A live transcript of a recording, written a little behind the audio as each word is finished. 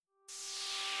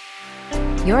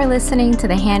You're listening to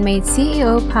the Handmade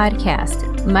CEO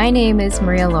podcast. My name is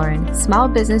Maria Lauren, small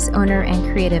business owner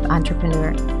and creative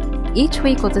entrepreneur. Each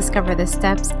week, we'll discover the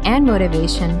steps and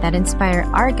motivation that inspire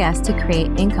our guests to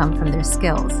create income from their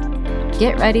skills.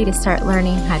 Get ready to start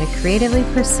learning how to creatively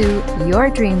pursue your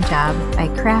dream job by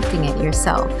crafting it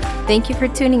yourself. Thank you for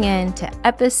tuning in to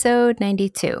episode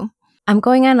 92. I'm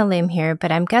going on a limb here,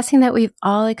 but I'm guessing that we've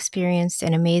all experienced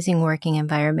an amazing working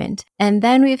environment, and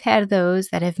then we've had those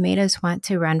that have made us want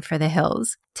to run for the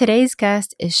hills. Today's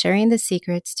guest is sharing the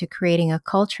secrets to creating a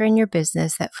culture in your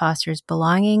business that fosters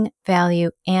belonging,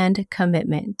 value, and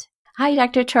commitment. Hi,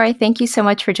 Dr. Troy. Thank you so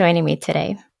much for joining me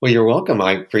today. Well, you're welcome.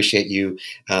 I appreciate you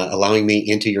allowing me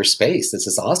into your space. This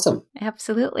is awesome.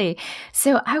 Absolutely.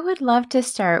 So I would love to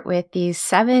start with these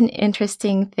 7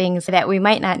 interesting things that we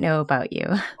might not know about you.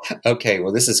 Okay,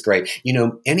 well, this is great. You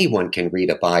know, anyone can read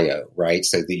a bio, right?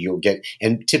 So that you'll get,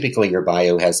 and typically your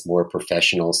bio has more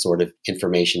professional sort of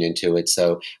information into it.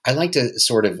 So I like to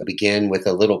sort of begin with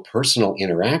a little personal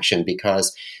interaction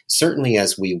because certainly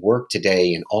as we work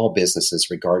today in all businesses,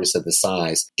 regardless of the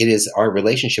size, it is our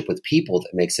relationship with people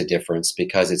that makes a difference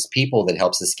because it's people that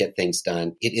helps us get things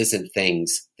done. It isn't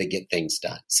things that get things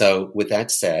done. So with that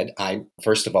said, I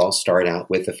first of all start out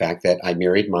with the fact that I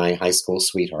married my high school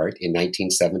sweetheart in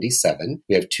 1977.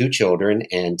 We have 2 children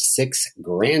and 6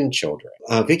 grandchildren.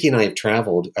 Vicki and I have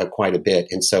traveled quite a bit.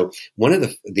 And so one of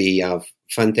the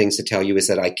fun things to tell you is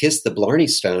that I kissed the Blarney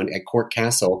Stone at Cork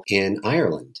Castle in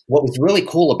Ireland. What was really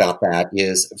cool about that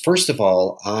is, first of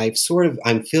all, I'm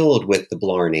filled with the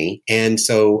Blarney. And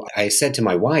so I said to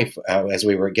my wife, as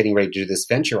we were getting ready to do this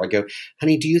venture, I go,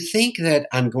 honey, do you think that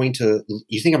I'm going to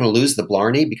lose the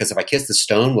Blarney? Because if I kiss the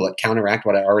stone, will it counteract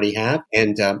what I already have?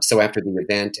 And so after the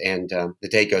event and the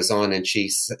day goes on and she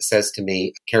says to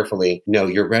me carefully, no,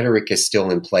 your rhetoric is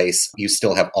still in place. You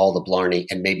still have all the Blarney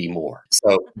and maybe more.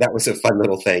 So that was a fun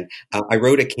little thing. I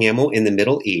rode a camel in the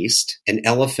Middle East, an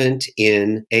elephant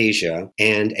in Asia,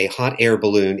 and a hot air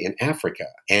balloon in Africa.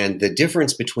 And the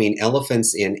difference between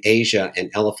elephants in Asia and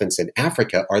elephants in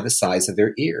Africa are the size of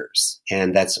their ears.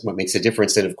 And that's what makes a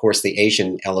difference. And of course, the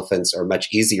Asian elephants are much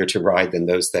easier to ride than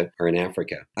those that are in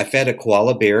Africa. I fed a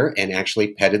koala bear and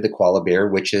actually petted the koala bear,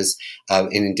 which is an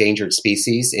endangered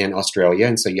species in Australia.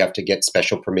 And so you have to get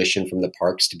special permission from the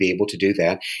parks to be able to do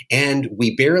that. And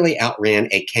we barely outran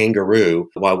a kangaroo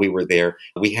while we were there.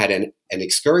 We had an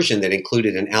excursion that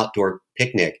included an outdoor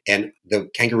picnic, and the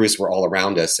kangaroos were all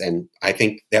around us. And I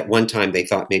think that one time they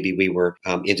thought maybe we were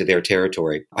into their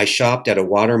territory. I shopped at a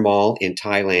water mall in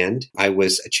Thailand. I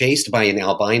was chased by an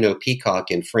albino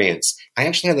peacock in France. I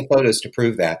actually have the photos to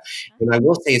prove that. And I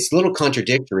will say it's a little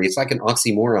contradictory. It's like an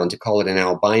oxymoron to call it an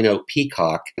albino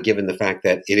peacock, given the fact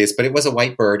that it is, but it was a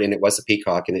white bird and it was a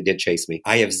peacock and it did chase me.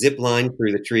 I have zip lined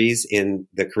through the trees in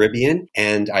the Caribbean,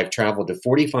 and I've traveled to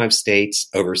 45 states,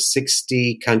 over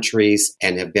 60 countries,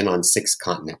 and have been on 6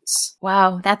 continents.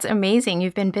 Wow, that's amazing.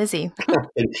 You've been busy.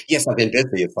 Yes, I've been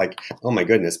busy. It's like, oh my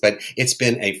goodness. But it's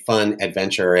been a fun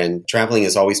adventure, and traveling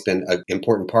has always been an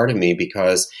important part of me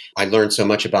because I learned so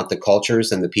much about the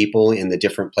cultures and the people in the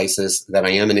different places that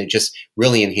I am, and it just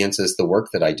really enhances the work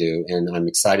that I do. And I'm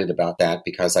excited about that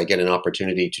because I get an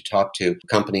opportunity to talk to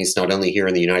companies not only here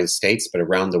in the United States, but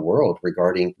around the world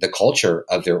regarding the culture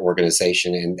of their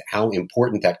organization and how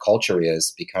important that culture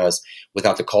is, because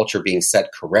without the culture being set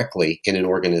correctly in an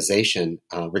organization,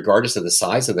 regardless of the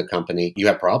size of the company, you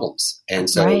have problems. And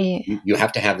so you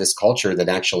have to have this culture that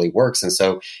actually works. And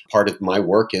so part of my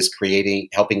work is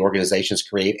helping organizations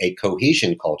create a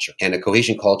cohesion culture. And a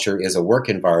cohesion culture is a work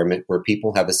environment where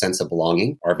people have a sense of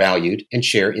belonging, are valued, and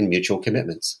share in mutual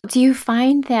commitments. Do you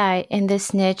find that in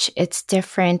this niche, it's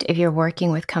different if you're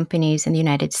working with companies in the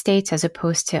United States as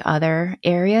opposed to other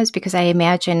areas? Because I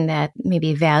imagine that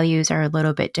maybe values are a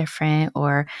little bit different,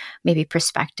 or maybe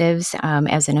perspectives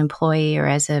as an employee or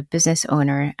as a business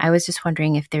owner. I was just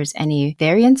wondering if there's any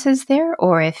variances there,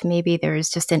 or if maybe there's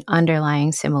just an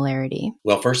underlying similarity.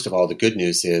 Well, first of all, the good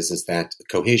news is that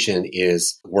cohesion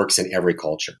works in every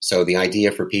culture. So the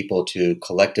idea for people to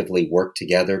collectively work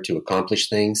together to accomplish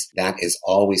things, that is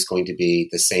always going to be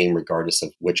the same regardless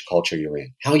of which culture you're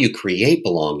in. How you create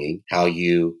belonging, how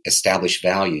you establish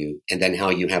value, and then how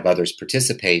you have others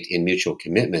participate in mutual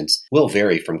commitments will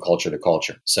vary from culture to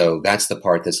culture. So that's the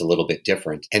part that's a little bit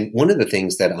different. And one of the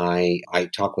things that I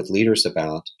talk with leaders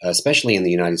about, especially in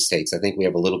the United States, I think we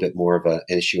have a little bit more of an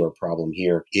issue or problem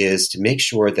here, is to make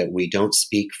sure that we don't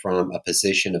speak from a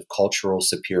position of cultural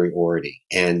superiority.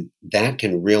 And that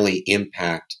can really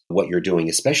impact what you're doing,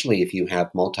 especially if you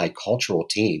have multicultural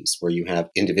teams where you have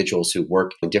individuals who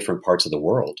work in different parts of the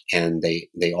world and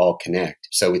they all connect.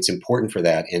 So it's important for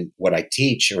that. And what I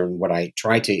teach, or what I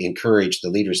try to encourage the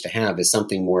leaders to have, is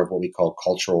something more of what we call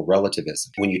cultural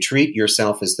relativism. When you treat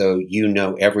yourself as though you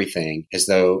know everything, as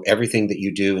though everything that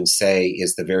you do and say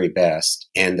is the very best,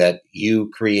 and that you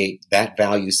create that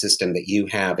value system that you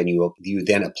have, and you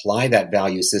then apply that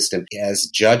value system as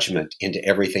judgment into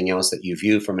everything else that you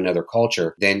view from another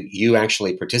culture, then you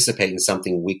actually participate in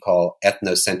something we call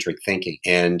ethnocentric thinking.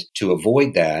 And to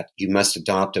avoid that, you must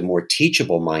adopt a more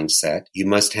teachable mindset. You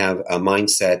must have a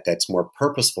mindset that's more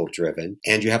purposeful driven,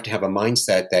 and you have to have a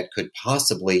mindset that could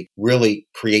possibly really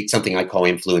create something I call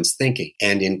influence thinking.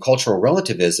 And in cultural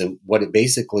relativism, what it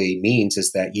basically means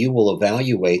is that you will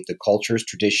evaluate the cultures,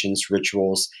 traditions,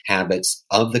 rituals, habits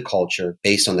of the culture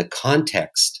based on the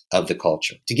context of the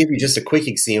culture. To give you just a quick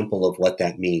example of what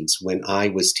that means, when I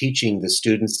was teaching the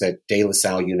students at De La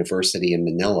Salle University in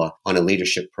Manila on a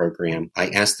leadership program, I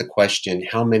asked the question,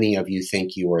 how many of you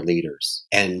think you are leaders?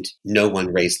 And no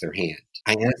one raised their hand.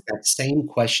 I asked that same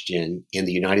question in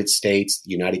the United States,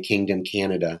 the United Kingdom,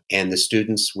 Canada, and the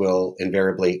students will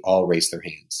invariably all raise their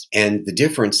hands. And the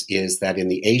difference is that in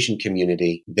the Asian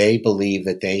community, they believe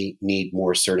that they need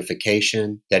more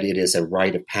certification, that it is a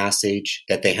rite of passage,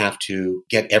 that they have to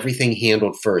get everything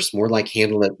handled first, more like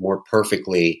handle it more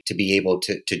perfectly to be able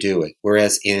to do it.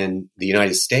 Whereas in the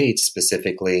United States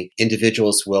specifically,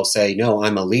 individuals will say, no,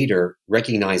 I'm a leader,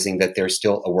 recognizing that they're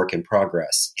still a work in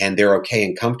progress, and they're okay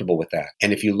and comfortable with that.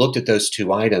 And if you looked at those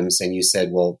two items and you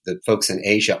said, well, the folks in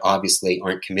Asia obviously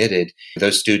aren't committed,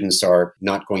 those students are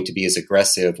not going to be as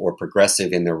aggressive or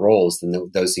progressive in their roles than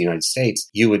those in the United States,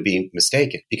 you would be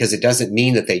mistaken, because it doesn't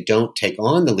mean that they don't take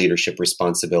on the leadership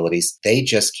responsibilities. They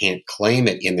just can't claim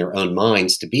it in their own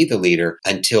minds to be the leader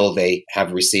until they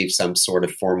have received some sort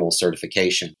of formal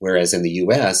certification. Whereas in the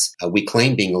US, we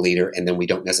claim being a leader and then we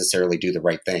don't necessarily do the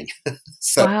right thing.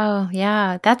 So, wow.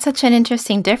 Yeah. That's such an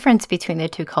interesting difference between the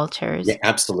two cultures. Yeah,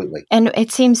 absolutely. And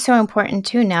it seems so important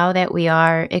too now that we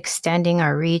are extending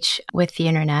our reach with the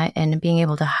internet and being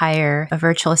able to hire a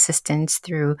virtual assistants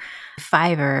through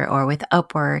Fiverr or with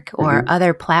Upwork or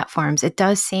other platforms. It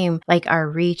does seem like our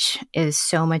reach is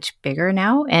so much bigger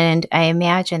now. And I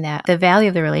imagine that the value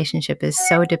of the relationship is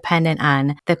so dependent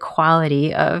on the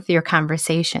quality of your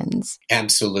conversations.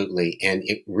 Absolutely. And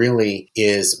it really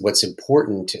is, what's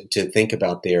important to think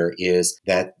about there is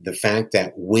that the fact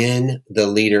that when the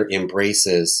leader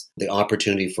embraces the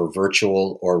opportunity for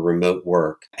virtual or remote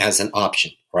work as an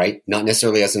option, right? Not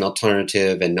necessarily as an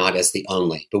alternative and not as the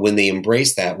only. But when they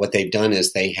embrace that, what they've done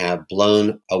is they have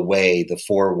blown away the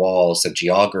four walls of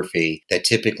geography that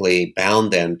typically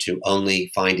bound them to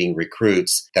only finding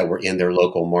recruits that were in their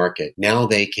local market. Now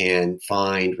they can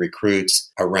find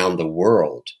recruits around the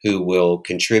world who will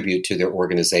contribute to their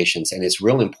organizations. And it's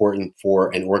real important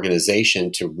for an organization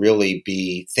to really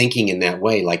be thinking in that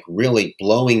way, like really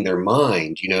blowing their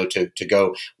mind, to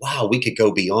go, wow, we could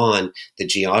go beyond the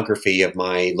geography of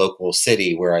my local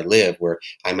city where I live, where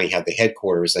I may have the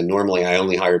headquarters. And normally I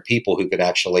only hired people who could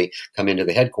actually come into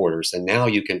the headquarters. And now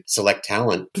you can select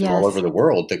talent from all over the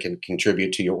world that can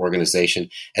contribute to your organization,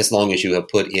 as long as you have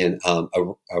put in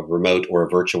a remote or a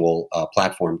virtual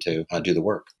platform to do the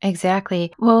work.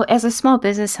 Exactly. Well, as a small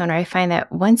business owner, I find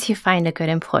that once you find a good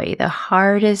employee, the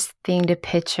hardest thing to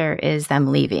picture is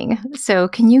them leaving. So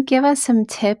can you give us some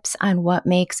tips on what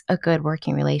makes a good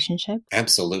working relationship?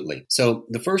 Absolutely. So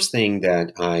the first thing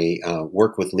that I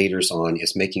work with leaders on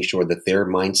is making sure that their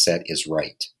mindset is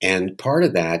right. And part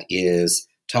of that is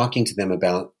talking to them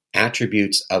about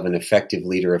attributes of an effective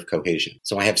leader of cohesion.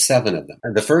 So I have 7 of them.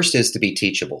 The first is to be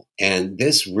teachable. And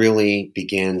this really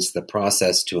begins the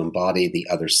process to embody the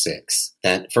other 6.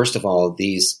 That, first of all,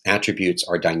 these attributes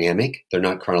are dynamic. They're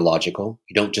not chronological.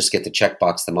 You don't just get to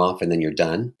checkbox them off and then you're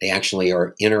done. They actually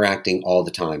are interacting all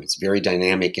the time. It's very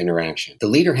dynamic interaction. The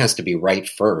leader has to be right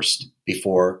first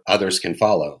before others can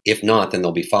follow. If not, then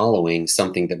they'll be following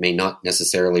something that may not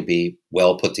necessarily be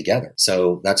well put together.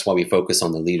 So that's why we focus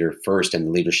on the leader first and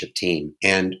the leadership team.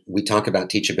 And we talk about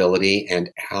teachability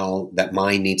and how that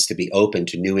mind needs to be open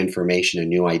to new information and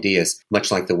new ideas,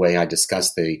 much like the way I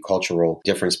discussed the cultural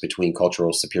difference between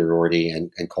cultural superiority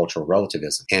and cultural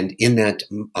relativism. And in that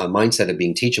mindset of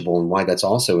being teachable, and why that's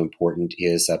also important,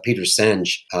 is Peter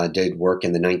Senge did work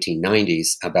in the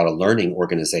 1990s about a learning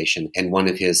organization. And one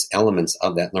of his elements elements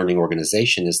of that learning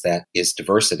organization is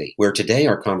diversity. Where today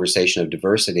our conversation of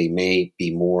diversity may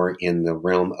be more in the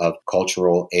realm of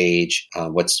cultural age,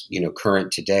 what's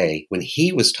current today. When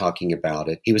he was talking about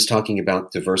it, he was talking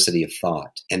about diversity of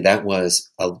thought, and that was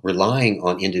relying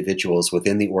on individuals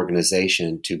within the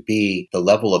organization to be the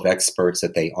level of experts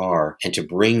that they are, and to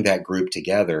bring that group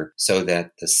together so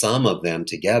that the sum of them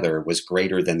together was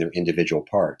greater than their individual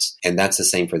parts. And that's the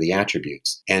same for the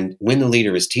attributes. And when the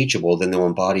leader is teachable, then they'll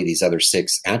embody these other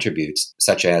 6 attributes,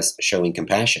 such as showing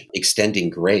compassion, extending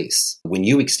grace. When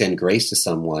you extend grace to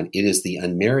someone, it is the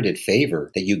unmerited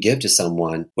favor that you give to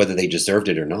someone, whether they deserved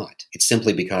it or not. It's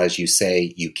simply because you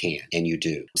say you can, and you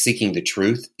do. Seeking the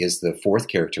truth is the 4th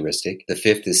characteristic. The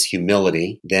 5th is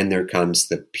humility. Then there comes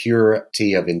the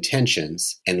purity of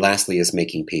intentions. And lastly is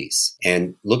making peace.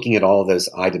 And looking at all of those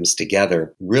items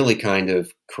together really kind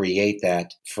of create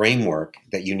that framework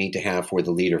that you need to have for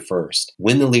the leader first.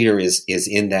 When the leader is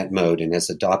in that mode and has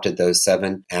adopted those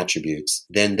 7 attributes,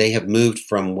 then they have moved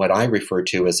from what I refer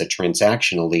to as a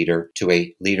transactional leader to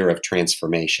a leader of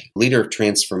transformation. Leader of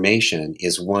transformation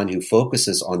is one who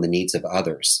focuses on the needs of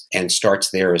others and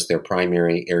starts there as their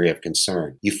primary area of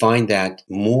concern. You find that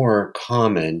more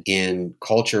common in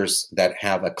cultures that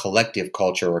have a collective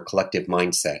culture or collective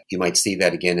mindset. You might see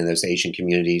that again in those Asian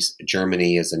communities.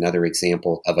 Germany is another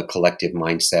example of a collective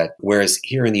mindset, whereas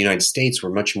here in the United States, we're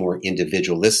much more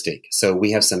individualistic. So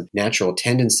we have some natural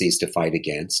tendencies to fight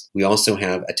against. We also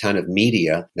have a ton of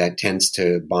media that tends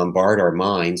to bombard our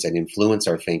minds and influence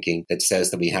our thinking that says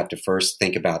that we have to first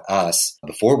think about us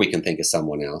before we can think of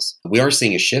someone else. We are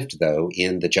seeing a shift, though,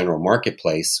 in the general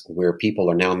marketplace where people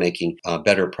are now making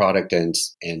better product and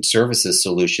services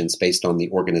solutions based on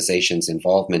the organization's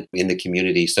involvement in the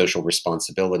community, social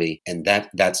responsibility, and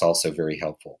that's also very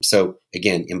helpful. So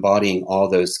again, embodying all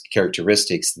those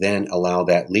characteristics then allow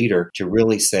that leader to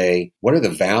really say, what are the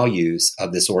values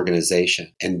of this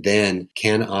organization? And then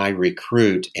can I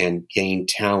recruit and gain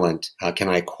talent? Can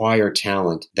I acquire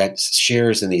talent that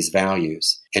shares in these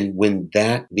values? And when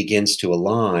that begins to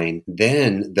align,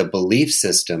 then the belief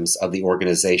systems of the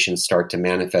organization start to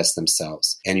manifest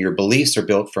themselves. And your beliefs are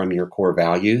built from your core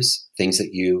values, things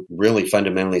that you really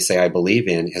fundamentally say I believe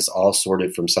in, is all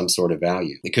sorted from some sort of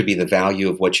value. It could be the value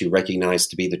of what you recognize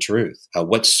to be the truth.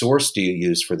 What source do you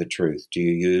use for the truth? Do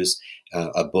you use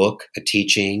a book, a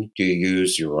teaching? Do you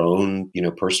use your own,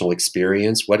 personal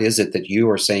experience? What is it that you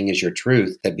are saying is your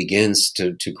truth that begins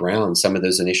to ground some of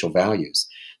those initial values?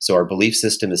 So our belief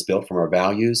system is built from our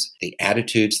values, the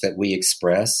attitudes that we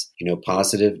express,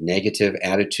 positive, negative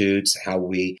attitudes, how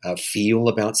we feel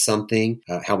about something,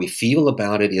 how we feel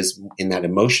about it is in that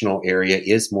emotional area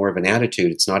is more of an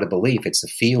attitude. It's not a belief, it's a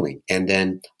feeling. And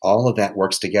then all of that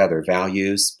works together.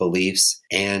 Values, beliefs,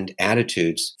 and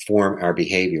attitudes form our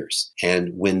behaviors.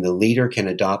 And when the leader can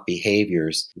adopt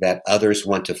behaviors that others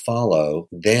want to follow,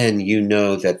 then you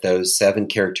know that those 7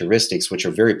 characteristics, which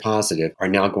are very positive, are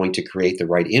now going to create the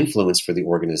right influence for the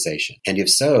organization. And if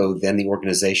so, then the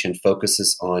organization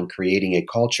focuses on creating a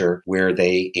culture where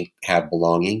they have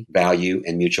belonging, value,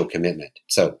 and mutual commitment.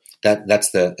 So that's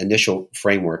the initial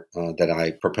framework that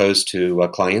I propose to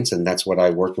clients, and that's what I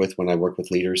work with when I work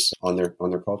with leaders on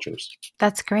their cultures.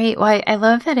 That's great. Well, I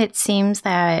love that it seems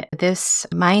that this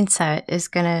mindset is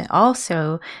going to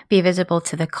also be visible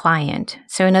to the client.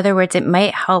 So in other words, it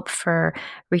might help for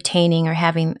retaining or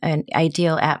having an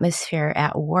ideal atmosphere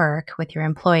at work with your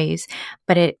employees,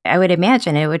 but I would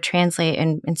imagine it would translate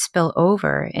and spill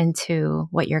over into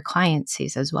what your client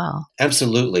sees as well.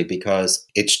 Absolutely, because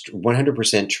it's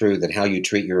 100% true that how you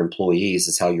treat your employees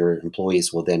is how your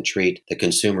employees will then treat the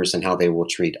consumers and how they will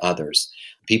treat others.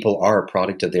 People are a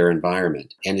product of their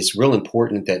environment. And it's real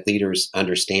important that leaders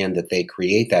understand that they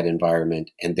create that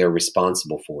environment and they're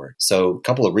responsible for it. So a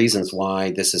couple of reasons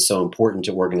why this is so important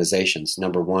to organizations.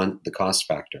 Number one, the cost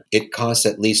factor. It costs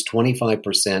at least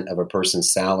 25% of a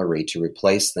person's salary to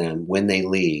replace them when they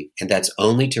leave. And that's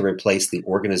only to replace the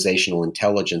organizational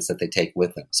intelligence that they take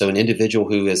with them. So an individual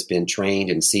who has been trained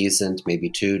and seasoned, maybe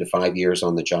 2 to 5 years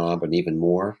on the job and even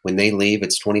more, when they leave,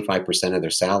 it's 25% of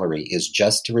their salary is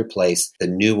just to replace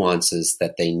the nuances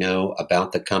that they know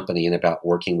about the company and about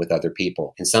working with other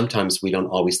people. And sometimes we don't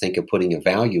always think of putting a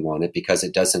value on it because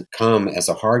it doesn't come as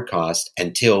a hard cost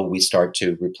until we start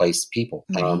to replace people.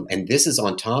 Right. And this is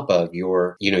on top of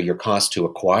your cost to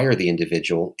acquire the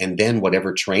individual, and then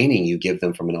whatever training you give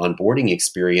them from an onboarding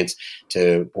experience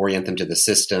to orient them to the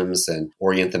systems and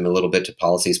orient them a little bit to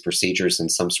policies, procedures, and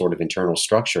some sort of internal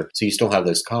structure. So you still have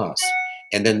those costs.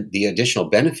 And then the additional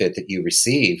benefit that you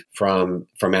receive from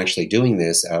actually doing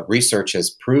this, research has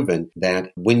proven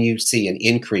that when you see an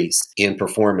increase in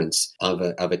performance of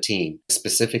a team,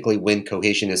 specifically when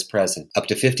cohesion is present, up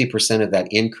to 50% of that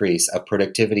increase of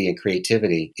productivity and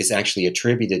creativity is actually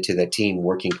attributed to that team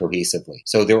working cohesively.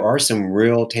 So there are some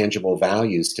real tangible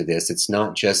values to this. It's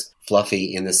not just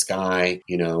fluffy in the sky,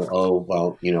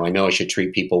 I know I should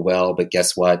treat people well, but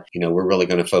guess what? We're really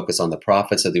going to focus on the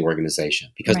profits of the organization.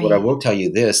 Because What I will tell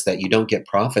you this, that you don't get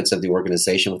profits of the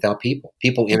organization without people.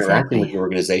 People interacting with the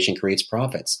organization creates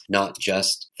profits, not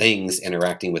just things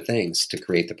interacting with things to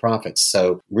create the profits.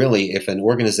 So really, if an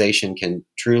organization can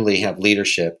truly have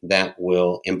leadership that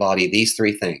will embody these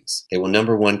three things, they will,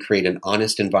 number one, create an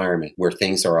honest environment where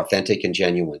things are authentic and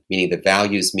genuine, meaning that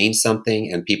values mean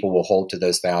something and people will hold to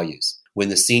those values. When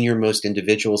the senior-most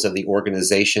individuals of the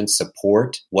organization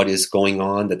support what is going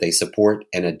on, that they support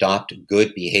and adopt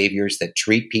good behaviors that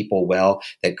treat people well,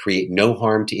 that create no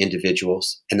harm to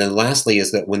individuals. And then lastly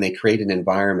is that when they create an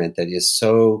environment that is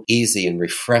so easy and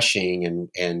refreshing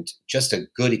and just a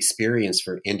good experience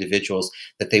for individuals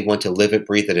that they want to live it,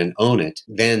 breathe it, and own it,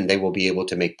 then they will be able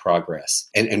to make progress.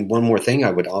 And one more thing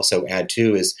I would also add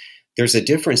too is there's a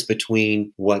difference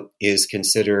between what is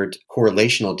considered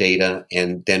correlational data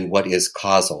and then what is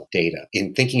causal data.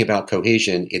 In thinking about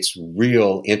cohesion, it's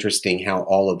real interesting how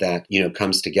all of that,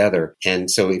 comes together. And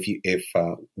so if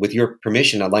with your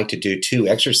permission, I'd like to do 2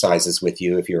 exercises with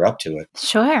you if you're up to it.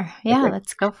 Sure. Yeah, okay.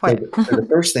 Let's go for it. So the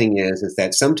first thing is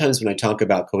that sometimes when I talk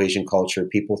about cohesion culture,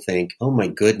 people think, oh my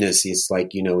goodness, it's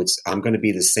like, I'm going to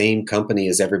be the same company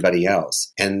as everybody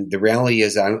else. And the reality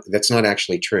is that's not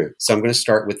actually true. So I'm going to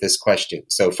start with this question.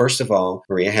 So first of all,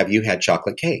 Maria, have you had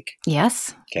chocolate cake?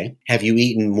 Yes. Okay. Have you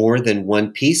eaten more than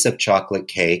one piece of chocolate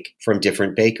cake from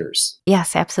different bakers?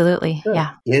 Yes, absolutely. Good.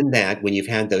 Yeah. In that, when you've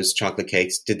had those chocolate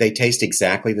cakes, did they taste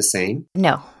exactly the same?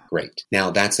 No. Great. Now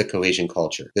that's a cohesion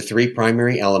culture. The 3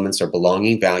 primary elements are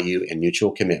belonging, value, and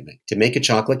mutual commitment. To make a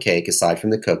chocolate cake, aside from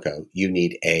the cocoa, you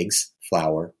need eggs,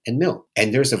 flour, and milk.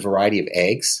 And there's a variety of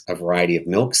eggs, a variety of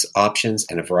milks options,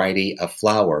 and a variety of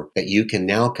flour that you can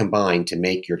now combine to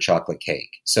make your chocolate cake.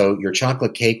 So your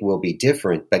chocolate cake will be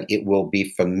different, but it will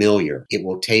be familiar. It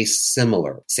will taste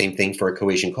similar. Same thing for a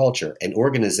cohesion culture. And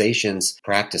organizations'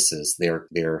 practices,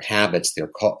 their habits,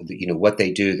 what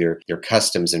they do, their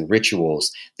customs and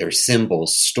rituals, their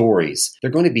symbols, stories,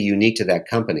 they're going to be unique to that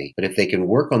company. But if they can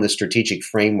work on the strategic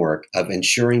framework of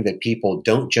ensuring that people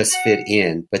don't just fit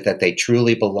in, but that they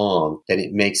truly belong, then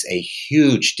it makes a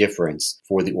huge difference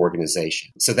for the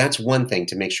organization. So that's one thing,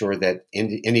 to make sure that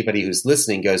anybody who's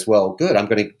listening goes, well, good, I'm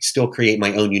going to still create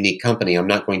my own unique company. I'm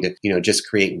not going to, just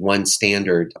create one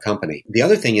standard company. The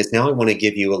other thing is, now I want to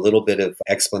give you a little bit of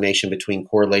explanation between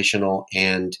correlational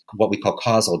and what we call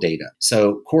causal data.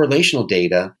 So correlational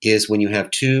data is when you have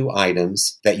 2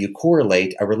 items that you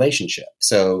correlate a relationship.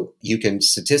 So you can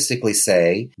statistically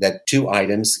say that 2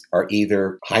 items are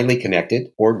either highly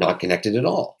connected or not connected at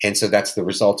all. And so that's the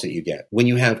results that you get. When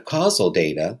you have causal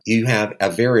data, you have a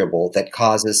variable that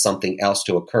causes something else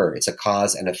to occur. It's a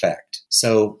cause and effect.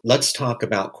 So let's talk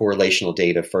about correlational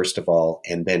data first of all,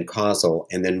 and then causal,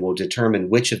 and then we'll determine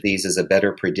which of these is a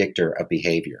better predictor of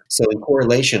behavior. So in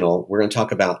correlational, we're going to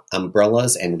talk about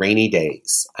umbrellas and rainy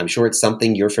days. I'm sure it's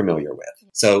something you're familiar with.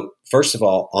 So first of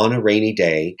all, on a rainy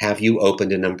day, have you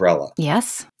opened an umbrella?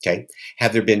 Yes. Okay.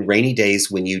 Have there been rainy days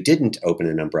when you didn't open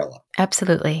an umbrella?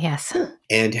 Absolutely, yes.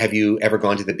 And have you ever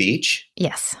gone to the beach?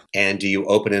 Yes. And do you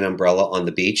open an umbrella on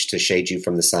the beach to shade you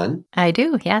from the sun? I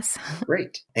do, yes.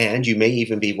 Great. And you may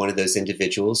even be one of those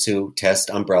individuals who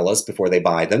test umbrellas before they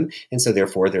buy them. And so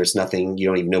therefore, there's nothing, you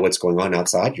don't even know what's going on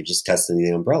outside. You're just testing the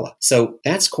umbrella. So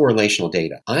that's correlational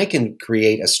data. I can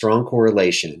create a strong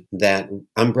correlation that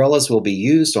umbrellas will be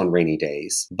used on rainy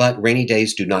days, but rainy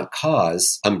days do not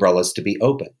cause umbrellas to be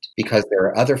opened because there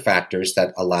are other factors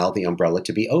that allow the umbrella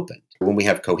to be opened. When we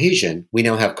have cohesion, we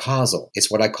now have causal.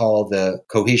 It's what I call the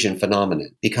cohesion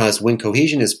phenomenon. Because when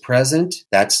cohesion is present,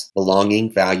 that's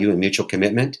belonging, value, and mutual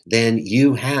commitment, then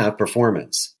you have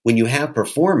performance. When you have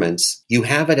performance, you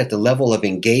have it at the level of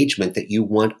engagement that you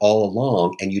want all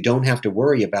along, and you don't have to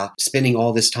worry about spending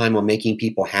all this time on making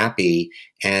people happy.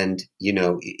 And,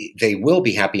 they will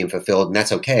be happy and fulfilled, and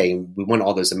that's okay. We want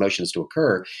all those emotions to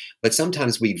occur. But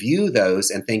sometimes we view those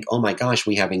and think, oh my gosh,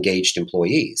 we have engaged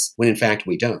employees, when in fact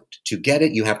we don't. To get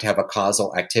it, you have to have a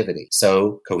causal activity.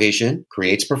 So cohesion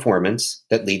creates performance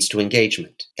that leads to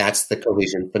engagement. That's the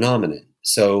cohesion phenomenon.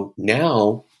 So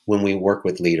now when we work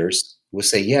with leaders, will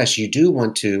say, yes, you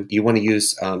want to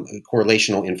use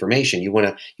correlational information. You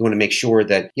want to make sure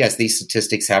that, yes, these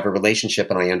statistics have a relationship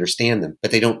and I understand them,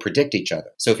 but they don't predict each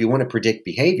other. So if you want to predict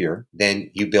behavior,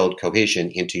 then you build cohesion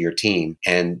into your team,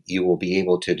 and you will be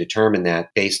able to determine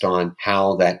that based on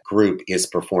how that group is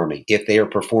performing. If they are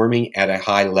performing at a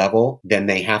high level, then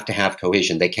they have to have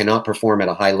cohesion. They cannot perform at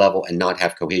a high level and not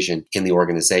have cohesion in the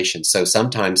organization. So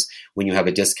sometimes when you have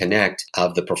a disconnect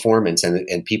of the performance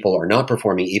and people are not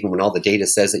performing even when all the data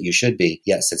says that you should be,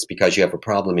 yes, it's because you have a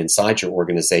problem inside your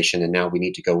organization, and now we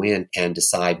need to go in and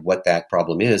decide what that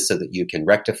problem is so that you can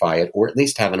rectify it, or at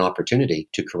least have an opportunity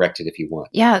to correct it if you want.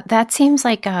 Yeah, that seems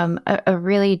like a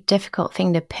really difficult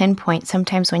thing to pinpoint.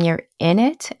 Sometimes when you're in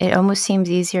it, it almost seems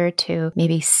easier to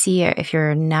maybe see it if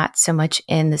you're not so much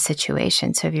in the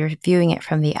situation. So if you're viewing it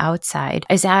from the outside,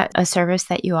 is that a service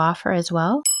that you offer as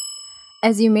well?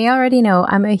 As you may already know,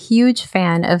 I'm a huge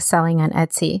fan of selling on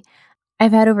Etsy.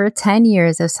 I've had over 10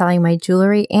 years of selling my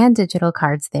jewelry and digital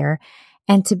cards there.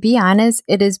 And to be honest,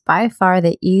 it is by far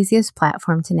the easiest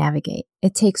platform to navigate.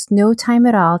 It takes no time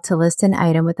at all to list an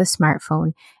item with a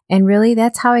smartphone. And really,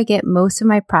 that's how I get most of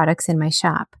my products in my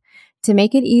shop. To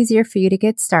make it easier for you to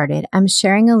get started, I'm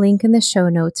sharing a link in the show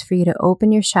notes for you to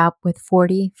open your shop with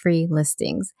 40 free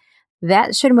listings.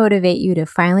 That should motivate you to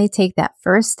finally take that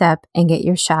first step and get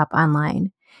your shop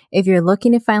online. If you're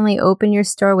looking to finally open your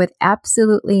store with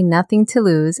absolutely nothing to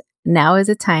lose, now is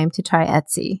the time to try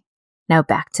Etsy. Now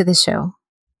back to the show.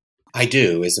 I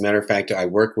do. As a matter of fact, I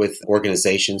work with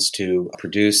organizations to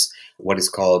produce what is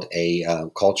called a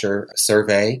culture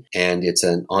survey, and it's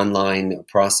an online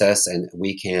process, and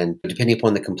we can, depending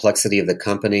upon the complexity of the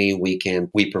company,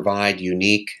 we provide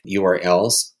unique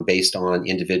URLs based on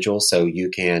individuals. So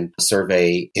you can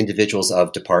survey individuals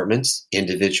of departments,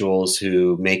 individuals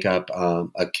who make up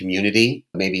a community,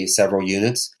 maybe several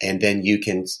units, and then you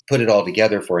can put it all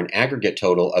together for an aggregate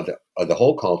total of the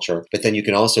whole culture. But then you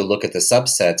can also look at the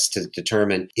subsets to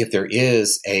determine if there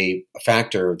is a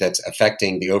factor that's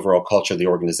affecting the overall culture of the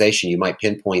organization. You might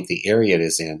pinpoint the area it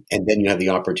is in, and then you have the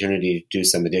opportunity to do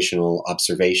some additional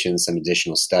observations, some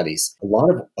additional studies. A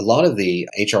lot of the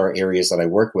HR areas that I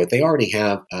work with, they already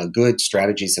have good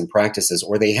strategies and practices,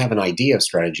 or they have an idea of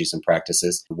strategies and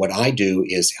practices. What I do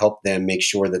is help them make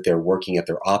sure that they're working at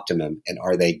their optimum, and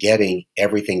are they getting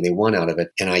everything they want out of it.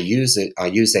 And I use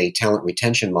a talent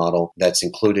retention model that's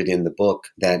included in the book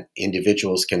that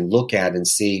individuals can look at and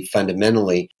see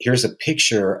fundamentally, here's a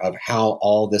picture of how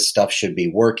all this stuff should be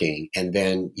working. And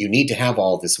then you need to have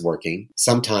all this working.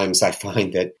 Sometimes I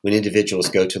find that when individuals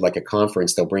go to like a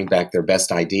conference, they'll bring back their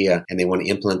best idea and they want to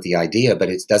implement the idea, but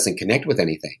it doesn't connect with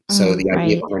anything. So the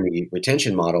idea behind the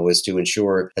retention model is to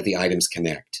ensure that the items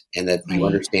connect and that you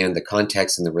understand the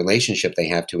context and the relationship they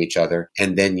have to each other.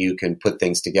 And then you can put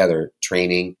things together,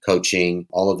 training, coaching,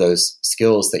 all of those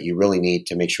skills that you really need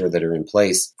to make sure that are in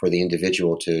place for the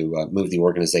individual to move the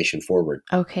organization forward.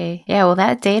 Okay. Yeah. Well,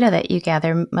 that data that you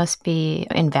gather must be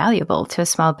invaluable to a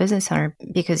small business owner,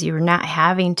 because you're not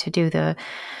having to do the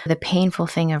painful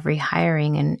thing of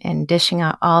rehiring and dishing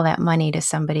out all that money to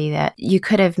somebody that you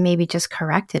could have maybe just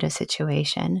corrected a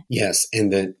situation. Yes.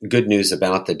 And the good news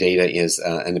about the data is,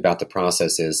 and about the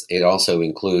process is, it also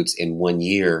includes in 1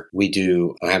 year,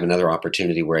 I have another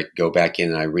opportunity where I go back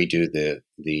in and I redo the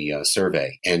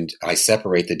survey, and I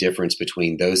separate the difference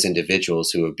between those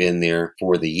individuals who have been there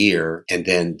for the year and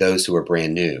then those who are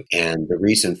brand new. And the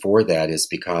reason for that is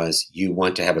because you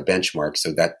want to have a benchmark.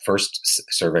 So that first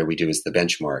survey we do is the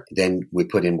benchmark. Then we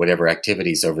put in whatever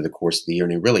activities over the course of the year.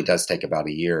 And it really does take about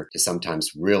a year to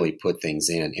sometimes really put things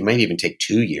in. It might even take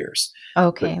 2 years.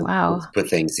 Okay. Wow. Put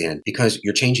things in, because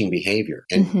you're changing behavior,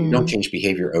 and you don't change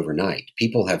behavior overnight.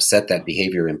 People have set that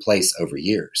behavior in place over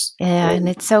years. Yeah. And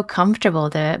it's so comfortable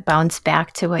to bounce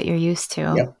back to what you're used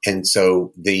to. Yep. And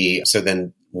so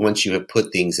then once you have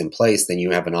put things in place, then you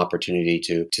have an opportunity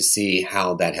to see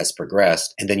how that has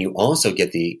progressed. And then you also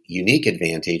get the unique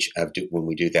advantage of when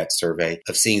we do that survey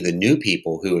of seeing the new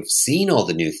people who have seen all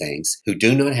the new things, who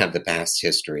do not have the past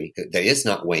history, that is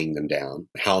not weighing them down,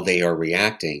 how they are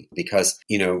reacting. Because,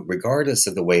 regardless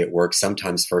of the way it works,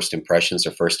 sometimes first impressions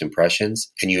are first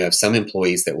impressions. And you have some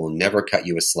employees that will never cut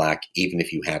you a slack, even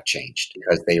if you have changed,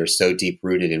 because they are so deep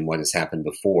rooted in what has happened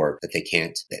before that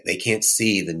they can't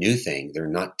see the new thing. They're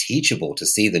not not teachable to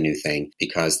see the new thing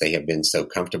because they have been so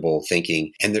comfortable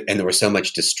thinking, and there was so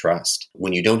much distrust.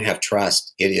 When you don't have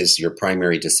trust, it is your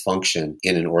primary dysfunction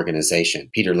in an organization.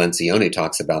 Peter Lencioni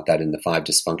talks about that in the 5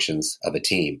 dysfunctions of a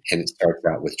team, and it starts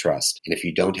out with trust. And if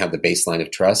you don't have the baseline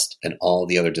of trust, then all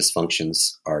the other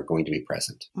dysfunctions are going to be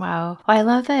present. Wow. Well, I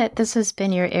love that this has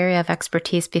been your area of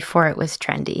expertise before it was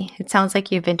trendy. It sounds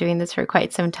like you've been doing this for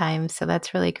quite some time, so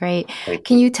that's really great.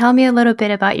 Can you tell me a little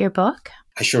bit about your book?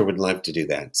 I sure would love to do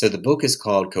that. So the book is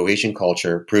called Cohesion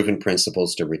Culture, Proven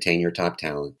Principles to Retain Your Top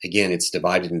Talent. Again, it's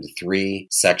divided into 3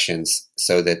 sections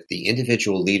so that the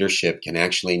individual leadership can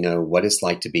actually know what it's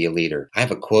like to be a leader. I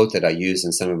have a quote that I use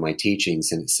in some of my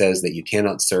teachings, and it says that you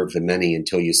cannot serve the many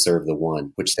until you serve the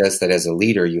one, which says that as a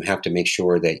leader, you have to make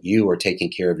sure that you are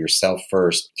taking care of yourself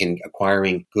first in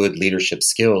acquiring good leadership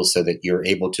skills so that you're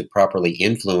able to properly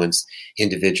influence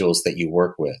individuals that you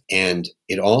work with. And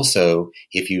it also,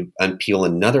 if you unpeel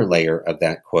another layer of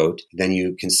that quote, then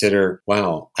you consider,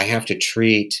 wow, I have to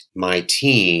treat my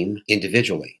team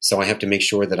individually. So I have to make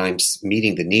sure that I'm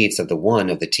meeting the needs of the one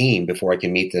of the team before I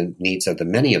can meet the needs of the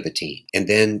many of the team. And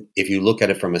then if you look at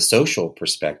it from a social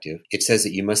perspective, it says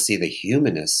that you must see the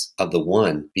humanness of the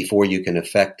one before you can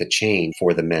affect the change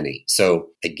for the many. So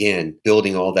again,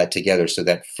 building all that together. So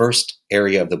that first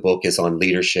area of the book is on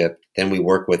leadership. Then we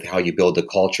work with how you build the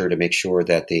culture to make sure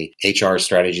that the HR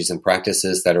strategies and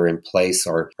practices that are in place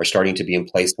are starting to be in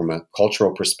place from a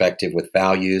cultural perspective with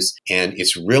values. And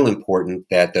it's real important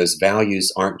that those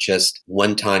values aren't just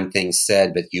one-time things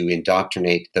said, but you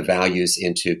indoctrinate the values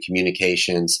into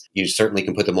communications. You certainly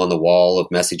can put them on the wall of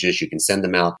messages. You can send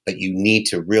them out, but you need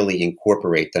to really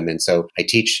incorporate them. And so I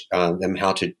teach them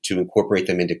how to incorporate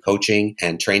them into coaching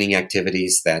and training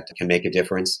activities that can make a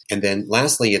difference. And then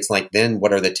lastly, it's like, then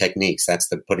what are the techniques? That's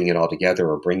the putting it all together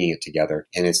or bringing it together.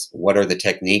 And it's what are the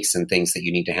techniques and things that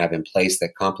you need to have in place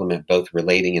that complement both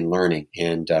relating and learning?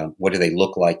 And what do they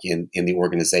look like in the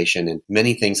organization? And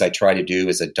many things I try to do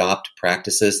is adopt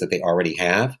practices that they already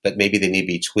have, but maybe they need to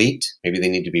be tweaked. Maybe they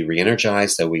need to be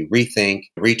re-energized. So we rethink,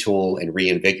 retool, and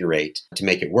reinvigorate to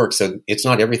make it work. So it's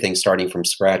not everything starting from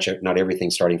scratch, not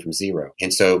everything starting from zero.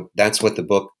 And so that's what the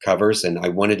book covers. And I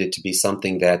wanted it to be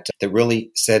something that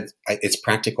really said it's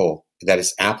practical, that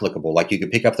is applicable. Like you could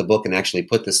pick up the book and actually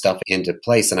put this stuff into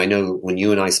place. And I know when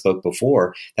you and I spoke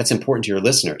before, that's important to your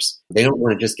listeners. They don't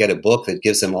want to just get a book that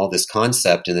gives them all this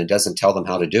concept and then doesn't tell them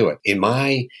how to do it. In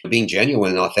my being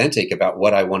genuine and authentic about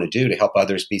what I want to do to help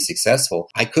others be successful,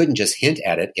 I couldn't just hint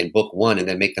at it in book 1 and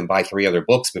then make them buy 3 other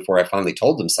books before I finally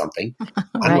told them something.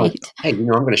 I'm like, hey, I'm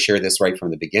going to share this right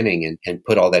from the beginning and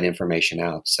put all that information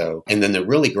out. So, and then the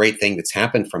really great thing that's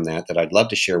happened from that I'd love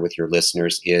to share with your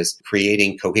listeners is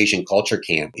creating Cohesion Culture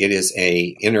Camp. It is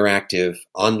an interactive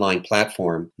online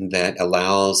platform that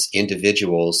allows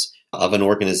individuals of an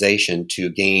organization to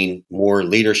gain more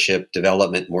leadership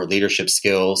development, more leadership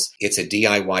skills. It's a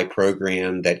DIY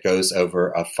program that goes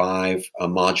over a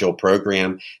 5-module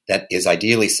program that is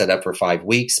ideally set up for 5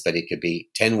 weeks, but it could be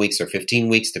 10 weeks or 15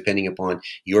 weeks, depending upon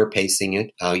your pacing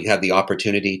it. You have the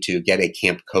opportunity to get a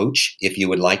camp coach if you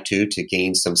would like to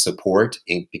gain some support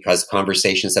because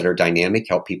conversations that are dynamic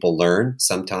help people learn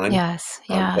sometimes. Yes,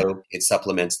 yeah. So it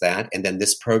supplements that. And then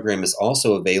this program is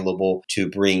also available to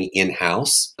bring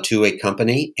in-house to a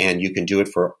company, and you can do it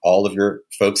for all of your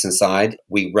folks inside.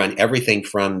 We run everything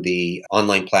from the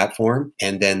online platform,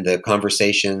 and then the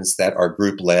conversations that are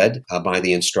group-led by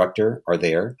the instructor are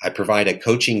there. I provide a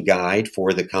coaching guide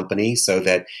for the company so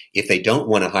that if they don't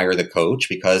want to hire the coach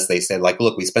because they said, like,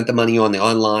 look, we spent the money on the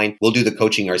online, we'll do the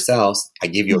coaching ourselves. I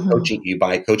give you a coaching, you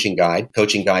buy a coaching guide.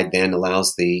 Coaching guide then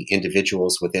allows the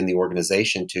individuals within the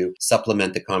organization to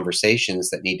supplement the conversations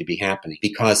that need to be happening.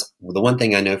 Because the one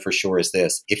thing I know for sure is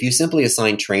this: if you simply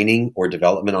assign training or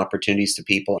development opportunities to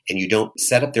people and you don't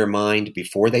set up their mind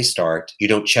before they start, you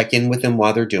don't check in with them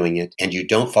while they're doing it, and you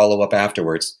don't follow up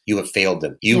afterwards, you have failed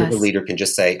them. You as a leader can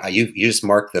just say, you just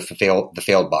mark the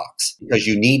failed box, because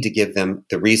you need to give them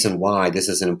the reason why this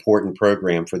is an important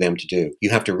program for them to do. You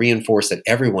have to reinforce that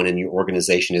everyone in your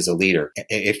organization is a leader.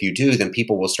 If you do, then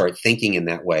people will start thinking in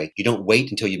that way. You don't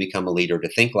wait until you become a leader to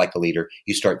think like a leader.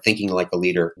 You start thinking like a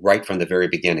leader right from the very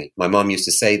beginning. My mom used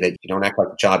to say that you don't act like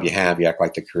the job you have, you act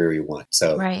like the career you want.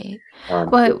 So, right.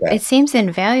 Well, it seems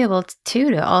invaluable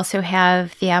too to also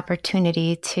have the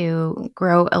opportunity to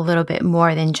grow a little bit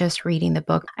more than just reading the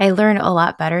book. I learn a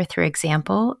lot better through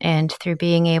example and through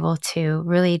being able to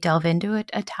really delve into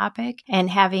a topic. And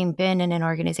having been in an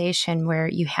organization where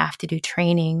you have to do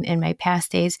training in my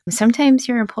past days, sometimes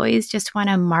your employees just want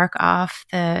to mark off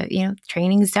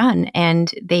training's done,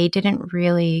 and they didn't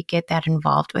really get that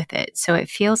involved with it. So it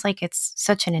feels like it's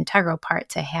such an integral part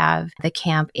to have the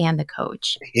camp and the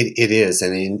coach. It is.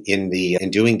 And in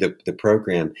doing the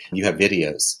program, you have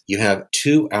videos. You have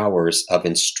 2 hours of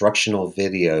instructional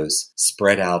videos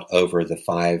spread out over the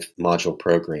 5-module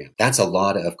program. That's a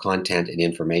lot of content and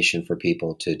information for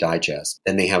people to digest.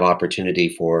 Then they have opportunity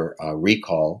for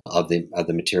recall of the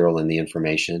material and the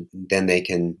information. Then they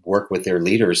can work with their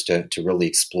leaders to really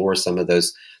explore some of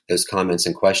those comments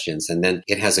and questions. And then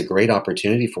it has a great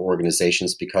opportunity for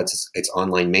organizations because it's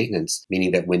online maintenance,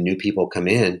 meaning that when new people come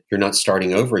in, you're not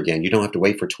starting over again. You don't have to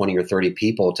wait for 20 or 30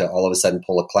 people to all of a sudden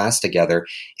pull a class together,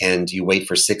 and you wait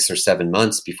for 6 or 7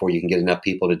 months before you can get enough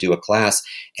people to do a class.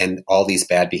 And all these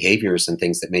bad behaviors and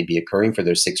things that may be occurring for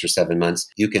those 6 or 7 months,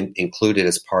 you can include it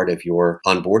as part of your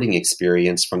onboarding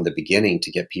experience from the beginning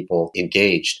to get people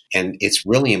engaged. And it's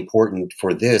really important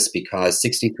for this because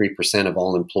 63% of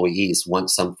all employees want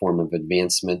some form of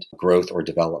advancement, growth, or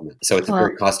development. So it's a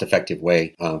very cost-effective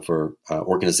way for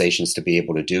organizations to be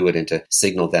able to do it and to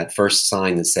signal that first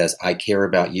sign that says, I care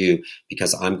about you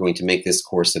because I'm going to make this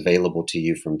course available to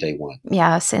you from day one.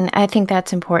 Yes, and I think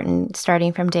that's important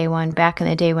starting from day one. Back in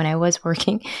the day when I was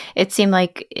working, it seemed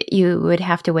like you would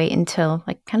have to wait until,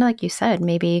 kind of like you said,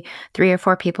 maybe 3 or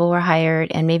 4 people were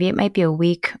hired, and maybe it might be a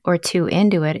week or 2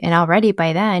 into it. And already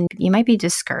by then, you might be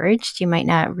discouraged. You might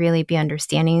not really be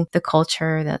understanding the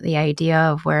culture, the idea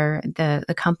of where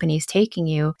the company's taking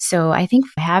you. So I think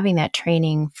having that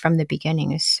training from the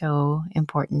beginning is so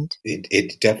important.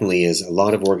 It definitely is. A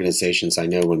lot of organizations, I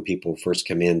know when people first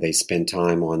come in, they spend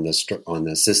time on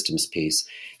the systems piece.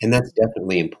 And that's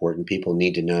definitely important. People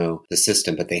need to know the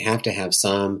system, but they have to have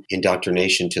some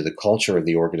indoctrination to the culture of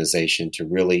the organization to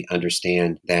really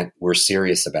understand that we're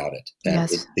serious about it.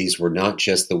 That these were not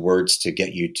just the words to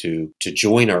get you to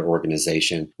join our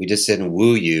organization. We just didn't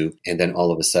woo you and then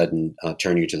all of a sudden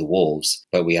turn you to the wolves,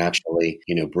 but we actually,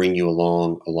 bring you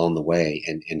along the way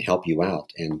and help you out.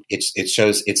 And it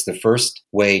shows it's the first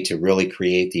way to really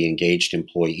create the engaged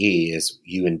employee is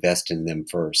you invest in them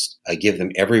first. Give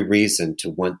them every reason to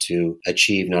want to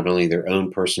achieve not only their own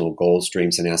personal goals,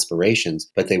 dreams, and aspirations,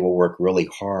 but they will work really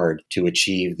hard to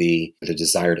achieve the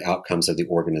desired outcomes of the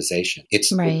organization.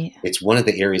 It's one of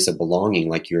the areas of belonging,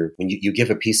 like when you give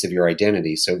a piece of your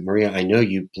identity. So Maria, I know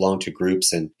you belong to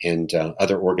groups and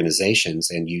other organizations,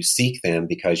 and you seek them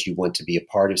because you want to be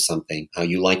a part of something.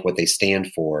 You like what they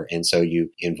stand for, and so you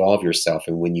involve yourself.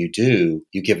 And when you do,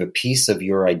 you give a piece of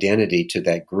your identity to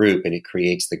that group, and it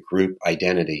creates the group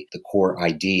identity, the core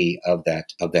ID of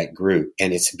that group.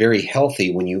 And it's very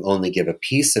healthy when you only give a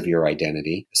piece of your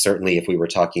identity. Certainly, if we were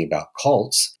talking about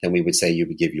cults, then we would say you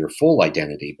would give your full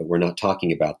identity, but we're not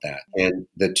talking about that. And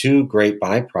the 2 great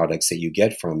byproducts that you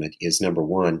get from it is, number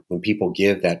one, when people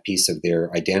give that piece of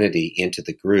their identity into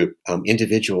the group,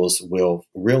 individuals will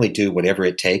really do whatever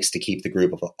it takes to keep the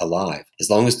group alive. As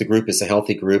long as the group is a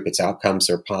healthy group, its outcomes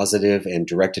are positive and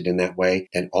directed in that way,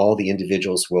 then all the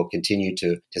individuals will continue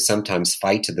to sometimes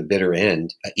fight to the bitter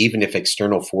end. Even if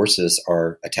external forces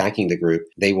are attacking the group,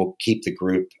 they will keep the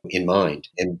group in mind.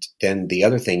 And then the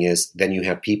other thing is, then you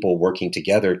have people working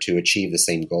together to achieve the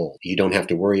same goal. You don't have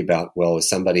to worry about, is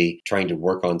somebody trying to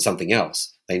work on something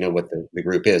else? They know what the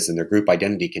group is, and their group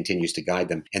identity continues to guide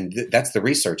them. And that's the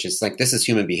research. It's like, this is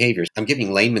human behavior. I'm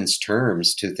giving layman's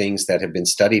terms to things that have been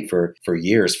studied for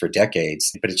years, for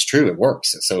decades, but it's true. It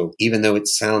works. So even though it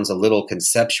sounds a little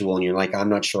conceptual and you're like, I'm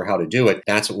not sure how to do it,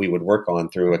 that's what we would work on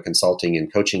through a consulting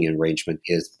and coaching arrangement,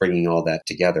 is bringing all that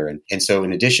together. And so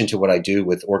in addition to what I do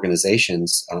with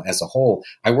organizations as a whole,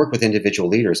 I work with individual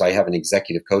leaders. I have an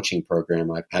executive coaching program.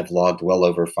 I've logged well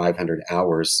over 500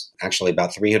 hours, actually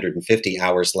about 350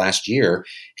 hours last year,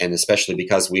 and especially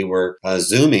because we were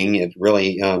Zooming, it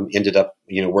really ended up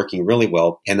working really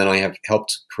well. And then I have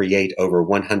helped create over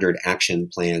 100 action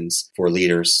plans for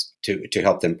leaders to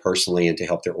help them personally and to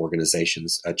help their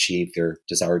organizations achieve their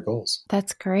desired goals.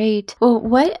 That's great. Well,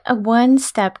 what one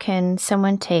step can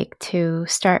someone take to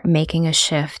start making a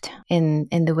shift in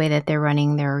the way that they're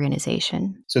running their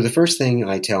organization? So the first thing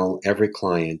I tell every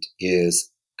client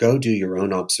is, go do your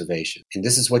own observation. And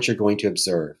this is what you're going to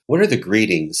observe. What are the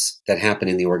greetings that happen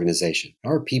in the organization?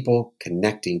 How are people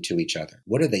connecting to each other?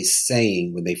 What are they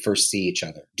saying when they first see each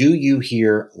other? Do you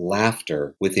hear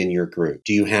laughter within your group?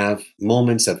 Do you have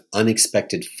moments of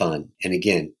unexpected fun? And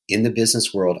again, in the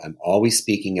business world, I'm always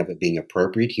speaking of it being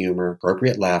appropriate humor,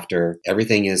 appropriate laughter.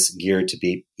 Everything is geared to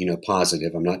be,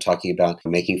 positive. I'm not talking about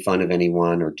making fun of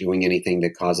anyone or doing anything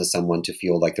that causes someone to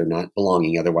feel like they're not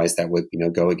belonging. Otherwise, that would,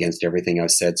 go against everything I've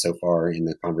said so far in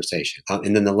the conversation.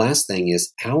 And then the last thing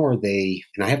is, how are they,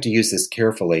 and I have to use this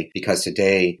carefully because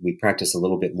today we practice a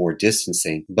little bit more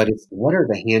distancing, but it's what are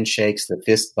the handshakes, the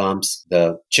fist bumps,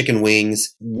 the chicken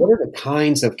wings? What are the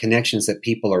kinds of connections that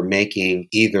people are making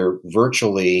either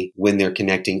virtually when they're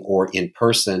connecting or in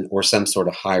person or some sort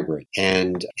of hybrid?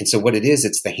 And so what it is,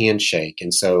 it's the handshake.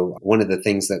 And so one of the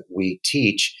things that we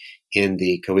teach in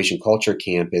the Cohesion Culture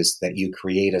Camp is that you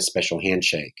create a special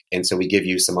handshake. And so we give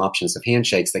you some options of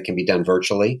handshakes that can be done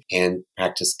virtually and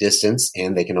practice distance.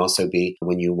 And they can also be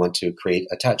when you want to create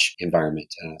a touch environment.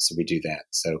 So we do that.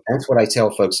 So that's what I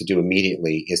tell folks to do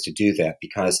immediately is to do that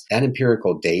because that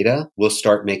empirical data will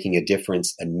start making a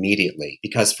difference immediately.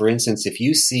 Because for instance, if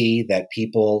you see that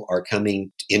people are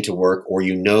coming into work or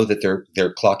that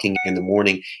they're clocking in the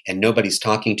morning and nobody's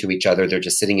talking to each other, they're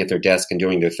just sitting at their desk and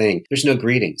doing their thing, there's no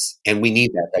greetings. And we need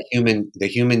that. The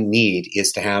human need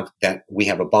is to have that we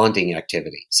have a bonding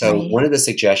activity. So Right. One of the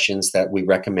suggestions that we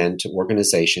recommend to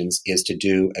organizations is to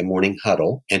do a morning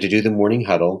huddle and to do the morning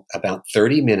huddle about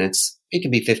 30 minutes. It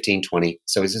can be 15, 20.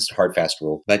 So it's just a hard, fast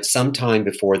rule. But sometime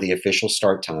before the official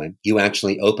start time, you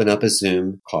actually open up a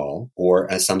Zoom call or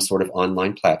some sort of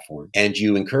online platform. And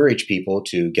you encourage people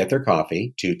to get their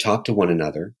coffee, to talk to one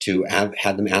another, to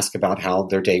have them ask about how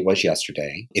their day was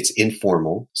yesterday. It's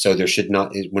informal. So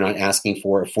we're not asking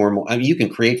for a formal, you can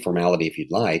create formality if you'd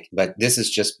like, but this is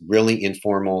just really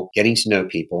informal, getting to know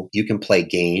people. You can play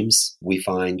games. We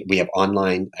have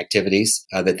online activities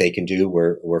that they can do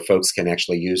where folks can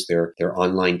actually use their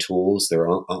online tools, their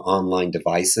online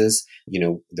devices,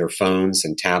 their phones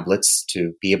and tablets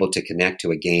to be able to connect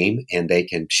to a game, and they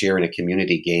can share in a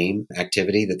community game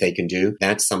activity that they can do.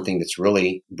 That's something that's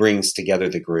really brings together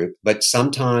the group. But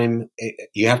sometime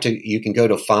you can go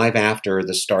to 5 after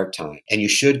the start time, and you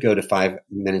should go to 5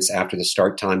 minutes after the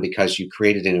start time because you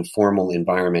created an informal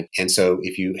environment. And so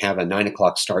if you have a 9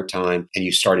 o'clock start time and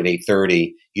you start at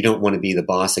 8:30, you don't want to be the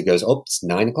boss that goes, oh, it's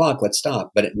 9 o'clock, let's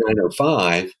stop. But at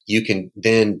 9:05, you can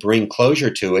then bring closure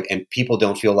to it and people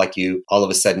don't feel like you all of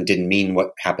a sudden didn't mean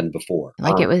what happened before.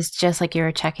 Like it was just like you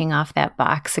were checking off that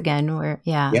box again where,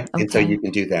 yeah. Yeah, Okay. and so you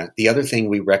can do that. The other thing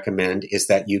we recommend is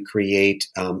that you create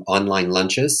online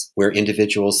lunches where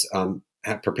individuals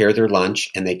prepare their lunch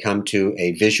and they come to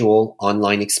a visual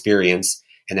online experience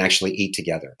and actually eat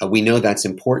together. We know that's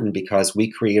important because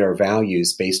we create our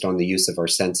values based on the use of our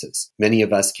senses. Many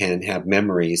of us can have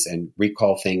memories and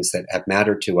recall things that have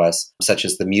mattered to us, such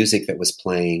as the music that was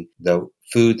playing, the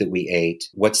food that we ate,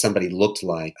 what somebody looked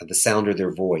like, the sound of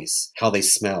their voice, how they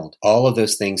smelled. All of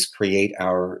those things create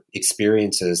our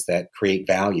experiences that create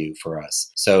value for us.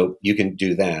 So you can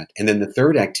do that. And then the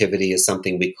third activity is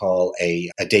something we call a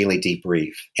daily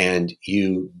debrief. And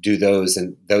you do those,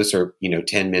 and those are,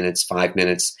 10 minutes, 5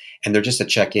 minutes, and they're just a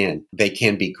check-in. They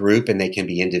can be group and they can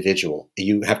be individual.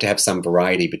 You have to have some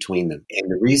variety between them.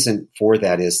 And the reason for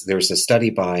that is there's a study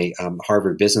by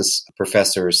Harvard business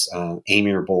professors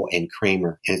Amiable and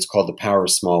Kramer, and it's called The Power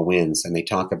of Small Wins. And they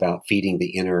talk about feeding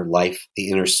the inner life,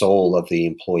 the inner soul of the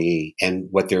employee. And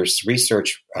what their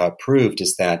research proved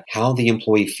is that how the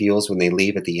employee feels when they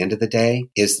leave at the end of the day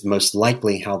is most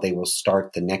likely how they will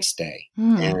start the next day.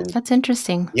 And That's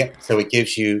interesting. yeah, so it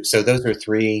gives you, so those are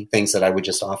 3 things that I would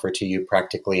just offer to you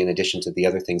practically in addition to the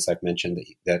other things I've mentioned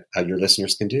that your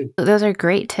listeners can do. Those are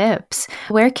great tips.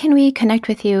 Where can we connect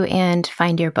with you and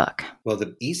find your book? Well,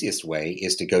 the easiest way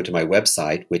is to go to my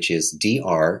website, which is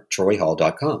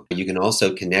drtroyhall.com. You can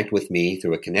also connect with me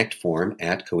through a connect form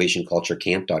at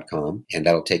cohesionculturecamp.com, and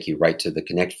that'll take you right to the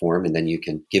connect form, and then you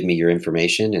can give me your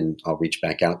information, and I'll reach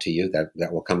back out to you.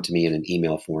 That will come to me in an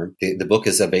email form. The book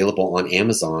is available on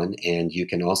Amazon, and you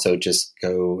can also just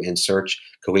go and search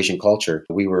Cohesion Culture.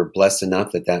 We were blessed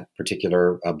enough that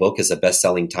particular book is a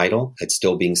best-selling title. It's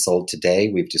still being sold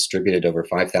today. We've distributed over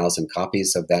 5,000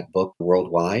 copies of that book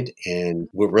worldwide, and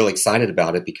we're really excited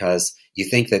about it because you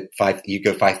think that you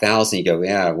go 5,000, you go,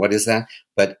 yeah, what is that?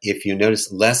 But if you notice,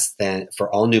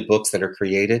 for all new books that are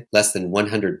created, less than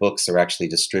 100 books are actually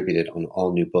distributed on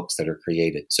all new books that are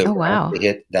created. So wow. to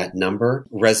hit that number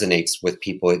resonates with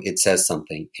people. It says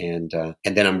something. And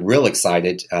then I'm real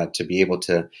excited to be able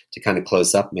to kind of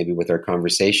close up maybe with our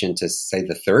conversation to say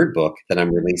the third book that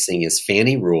I'm releasing is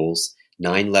Fanny Rules,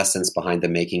 9 Lessons Behind the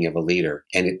Making of a Leader.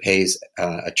 And it pays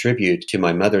a tribute to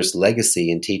my mother's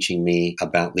legacy in teaching me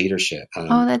about leadership.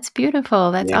 Oh, that's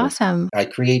beautiful. That's awesome. I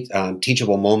create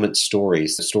teachable moment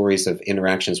stories of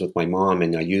interactions with my mom,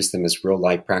 and I use them as real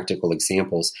life practical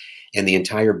examples. And the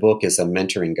entire book is a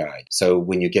mentoring guide. So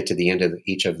when you get to the end of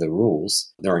each of the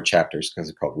rules, there aren't chapters because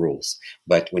they're called rules,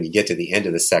 but when you get to the end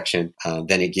of the section,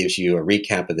 then it gives you a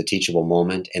recap of the teachable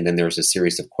moment. And then there's a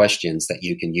series of questions that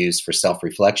you can use for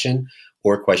self-reflection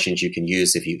or questions you can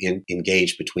use if you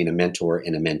engage between a mentor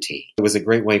and a mentee. It was a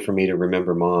great way for me to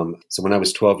remember Mom. So when I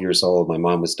was 12 years old, my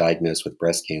mom was diagnosed with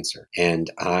breast cancer.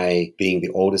 And I, being the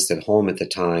oldest at home at the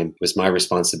time, it was my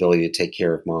responsibility to take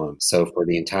care of Mom. So for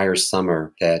the entire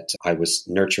summer that I was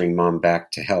nurturing Mom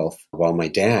back to health, while my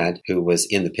dad, who was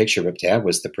in the picture, but Dad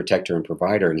was the protector and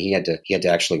provider, and he had to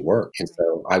actually work. And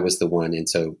so I was the one. And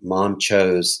so Mom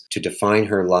chose to define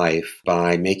her life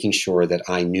by making sure that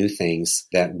I knew things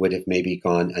that would have maybe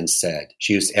gone unsaid.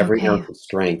 She used every ounce of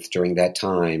strength during that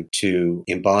time to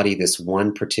embody this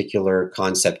one particular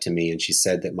concept to me. And she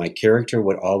said that my character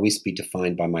would always be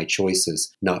defined by my choices,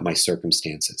 not my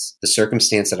circumstances. The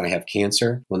circumstance that I have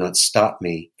cancer will not stop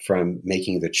me from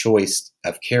making the choice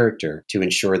of character to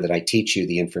ensure that I teach you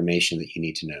the information that you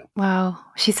need to know. Wow.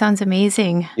 She sounds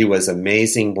amazing. She was an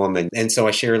amazing woman. And so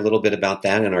I share a little bit about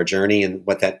that and our journey and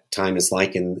what that time is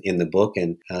like in the book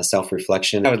and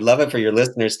self-reflection. I would love it for your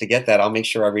listeners to get that. I'll make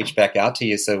sure I reach back out to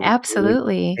you. So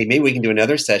absolutely. Maybe we can do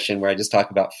another session where I just talk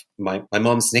about my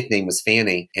mom's nickname was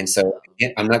Fanny. And so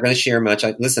I'm not going to share much.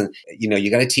 Listen,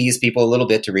 you got to tease people a little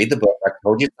bit to read the book. I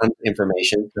told you some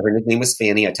information. Her nickname was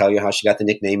Fanny. I tell you how she got the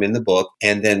nickname in the book.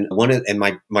 And then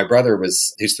my brother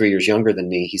who's 3 years younger than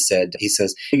me, he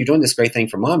says, you're doing this great thing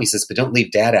for Mom. He says, but don't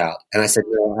leave Dad out. And I said,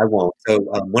 no, I won't. So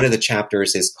one of the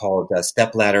chapters is called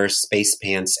Stepladders, Space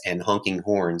Pants, and Honking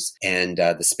Horns. And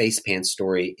the Space Pants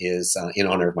story is in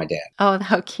honor of my dad. Oh,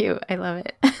 how cute. I love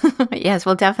it. Yes,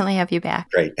 we'll definitely have you back.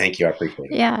 Great. Thank you. I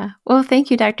appreciate it. Yeah. Well,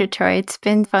 thank you, Dr. Troy. It's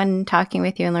been fun talking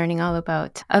with you and learning all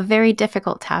about a very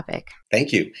difficult topic.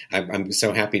 Thank you. I'm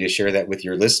so happy to share that with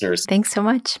your listeners. Thanks so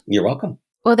much. You're welcome.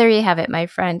 Well, there you have it, my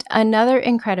friend. Another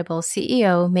incredible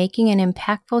CEO making an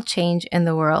impactful change in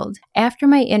the world. After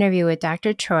my interview with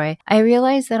Dr. Troy, I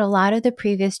realized that a lot of the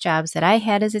previous jobs that I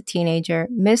had as a teenager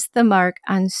missed the mark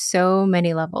on so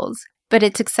many levels. But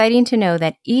it's exciting to know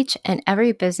that each and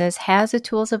every business has the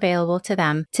tools available to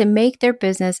them to make their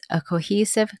business a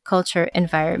cohesive culture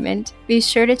environment. Be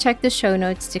sure to check the show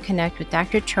notes to connect with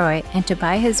Dr. Troy and to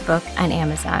buy his book on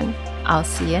Amazon. I'll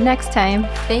see you next time.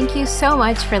 Thank you so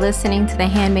much for listening to the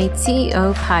Handmade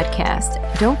CEO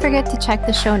podcast. Don't forget to check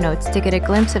the show notes to get a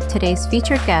glimpse of today's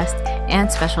featured guest and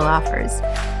special offers.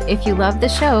 If you love the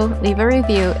show, leave a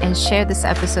review and share this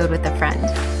episode with a friend.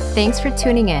 Thanks for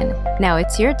tuning in. Now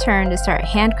it's your turn to start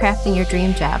handcrafting your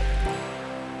dream job.